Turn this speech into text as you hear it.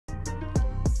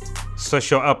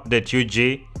social update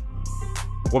UG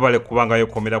wabale kubanga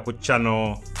yokomera ku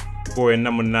channel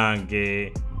gwenna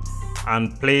munange,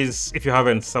 and please, if you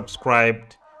haven't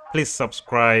subscribed, please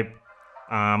subscribe.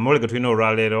 Mulega tulina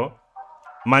olwaleero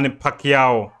Manny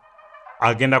Pacquiao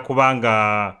agenda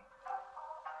kubanga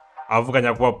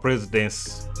avuganya kuba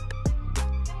presidents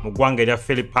mu ggwanga erya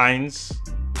Philippines.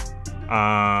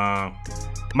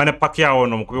 Manny Pacquiao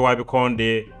ono mukubi wa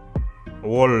bikonde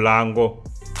ow'olulango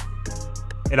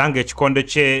era ng'ekikonde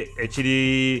kye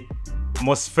ekiri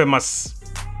most famous,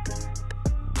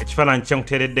 ekifaananyi kye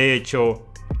nkuteereddeyo ekyo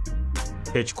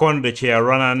ekikonde kye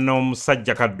yarwana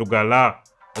n'omusajja kaddugala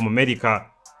Omumerika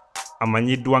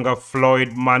amanyiddwa nga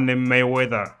Floyd Money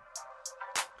Mayweather,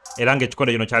 era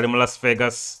ng'ekikonde kino kyali mu Las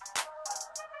Vegas.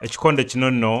 Ekikonde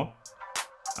kino nno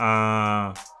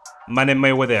Money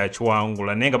Mayweather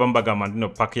yakiwangula naye nga bamubagamba nti no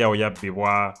Pacquiao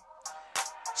yabbibwa.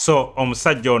 So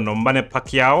omusajja ono Manny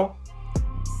Pacquiao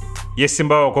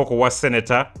yesimbawo ku wa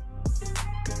senator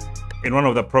in one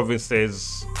of the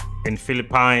provinces in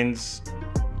Philippines,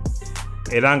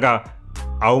 era nga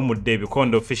awumudde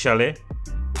ebikonde officially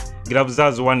gloves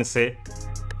aziwanise,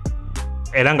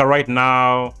 era nga right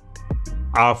now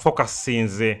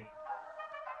focusinze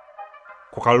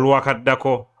ku kalulu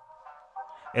akaddako,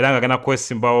 era nga agenda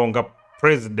kwesimbawo nga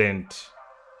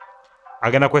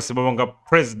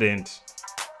president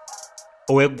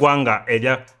ow'eggwanga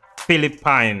erya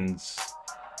Philippines,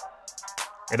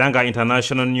 era nga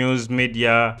international news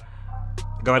media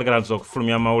gabali galanze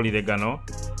okufulumya amawulire gano.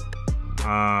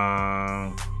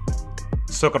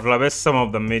 So katulabe some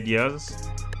of the medias.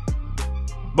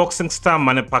 Boxing star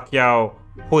Manny Pacquiao,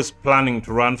 who is planning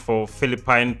to run for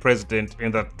Philippine president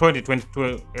in the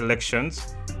 2022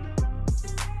 elections,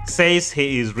 says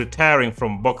he is retiring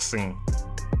from boxing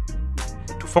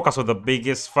to focus on the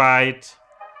biggest fight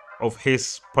of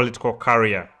his political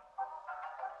career.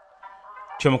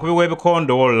 Kyomukubi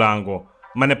w'ebikonde w'olulango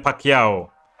Manny Pacquiao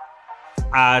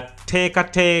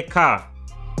ateekateeka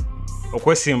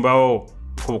okwesimbawo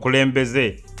ku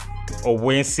bukulembeze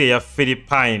obw'ensi eya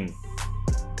Philippine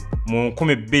mu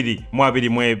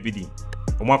 2022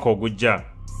 omwaka ogujja.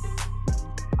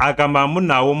 Agamba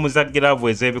munaawumuza giraavu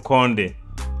ez'ebikonde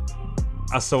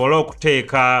asobole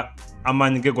okuteeka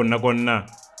amaanyi ge gonna gonna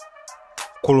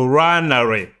ku lulwana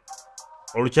lwe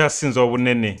olukyasinze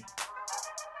obunene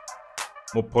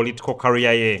mu political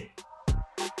career ye.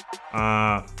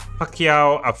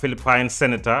 Pacquiao, a Philippine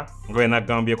senator, nga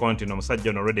agambyeko nti omusajja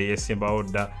ono already yesimbawo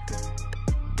dda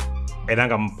era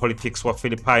nga mu politics wa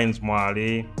Philippines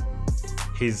mwali.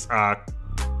 He's a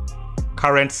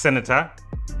current senator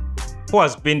who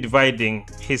has been dividing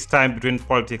his time between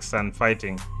politics and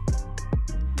fighting.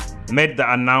 Made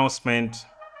the announcement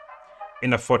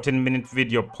in a 14-minute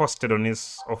video posted on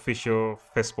his official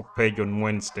Facebook page on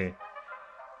Wednesday.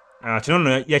 Kino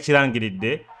nno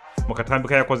yakirangiridde mu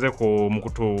katambika yakoze ku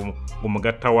mukutu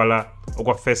gumugattawala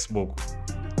ogwa Facebook,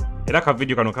 era ka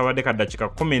video kano kabadde ka dakiika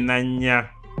 14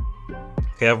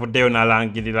 keyavuddeyo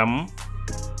n'alangiriramu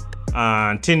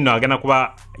nti nno agenda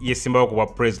kuba yesimbawo ku bwa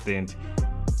president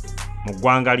mu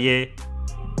ggwanga lye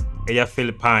eya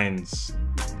Philippines.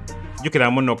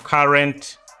 Jjukiramu nno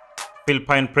current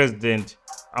Philippine president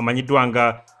amanyiddwa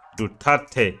nga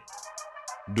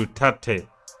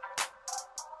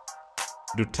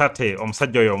Duterte,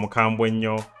 omusajja oyo omukambwe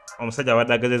ennyo, omusajja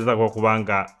abadde agezezaako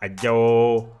okubanga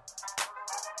ajjawo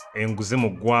enguzi mu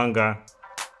ggwanga,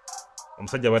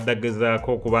 omusajja abadde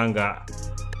agezezaako okubanga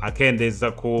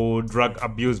akendeeza ku drug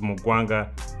abuse mu ggwanga.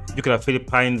 Jjukira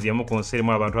Philippines yemu ku nsi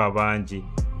erimu abantu abangi,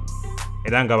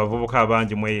 era nga abavubuka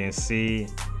abangi mu eyo ensi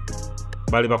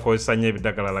bali bakozesa nnyo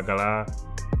ebidagalalagala,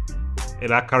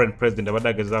 era current president abadde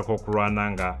agezezaako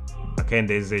okulwana nga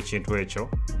akendeeza ekintu ekyo.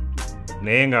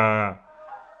 Naye nga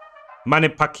Manny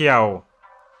Pacquiao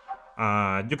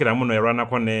jjukira muno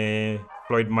yarwanako ne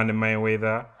Floyd Money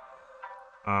Mayweather,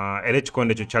 era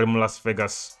ekikonde ekyo kyali mu Las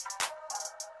Vegas,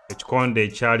 ekikonde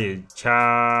ekyali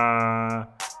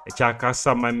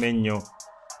ekyakasamama ennyo.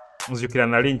 Nzijukira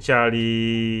nali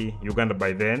nkyali Uganda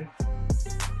by then.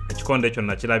 Ekikonde ekyo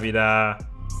nakirabira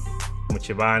mu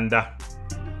kibanda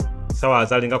sawa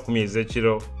azalinga 10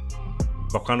 ez'ekiro,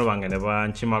 bakwano bange ne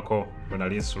bankimako bwe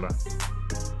nali nsula,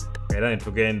 era ne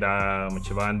tugenda mu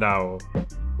kibanda awo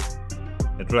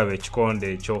ne tulaba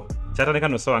ekikonde ekyo. Kyatandika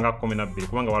no sawa nga 12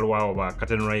 kubanga waliwo awo ba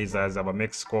curtain raisers, aba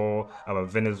Mexico, aba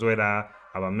Venezuela,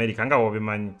 aba America nga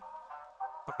wobimanyi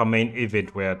paka main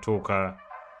event where yatuuka.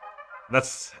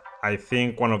 That's, I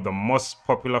think, one of the most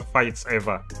popular fights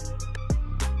ever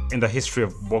in the history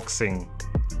of boxing,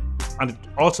 and it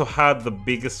also had the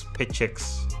biggest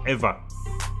paychecks ever.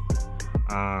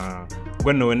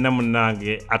 gwenno wenna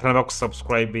munange atanaba ku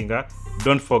subscribing.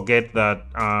 Don't forget that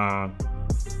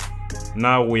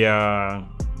now we are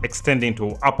extending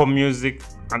to Apple Music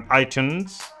and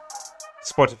iTunes,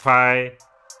 Spotify,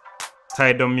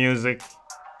 Tidal Music,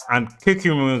 and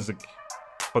QQ Music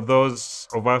for those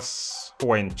of us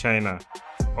who are in China,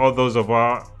 all those of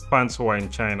our fans who are in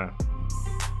China.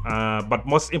 But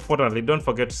most importantly, don't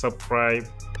forget to subscribe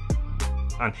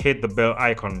and hit the bell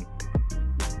icon.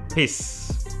 Peace.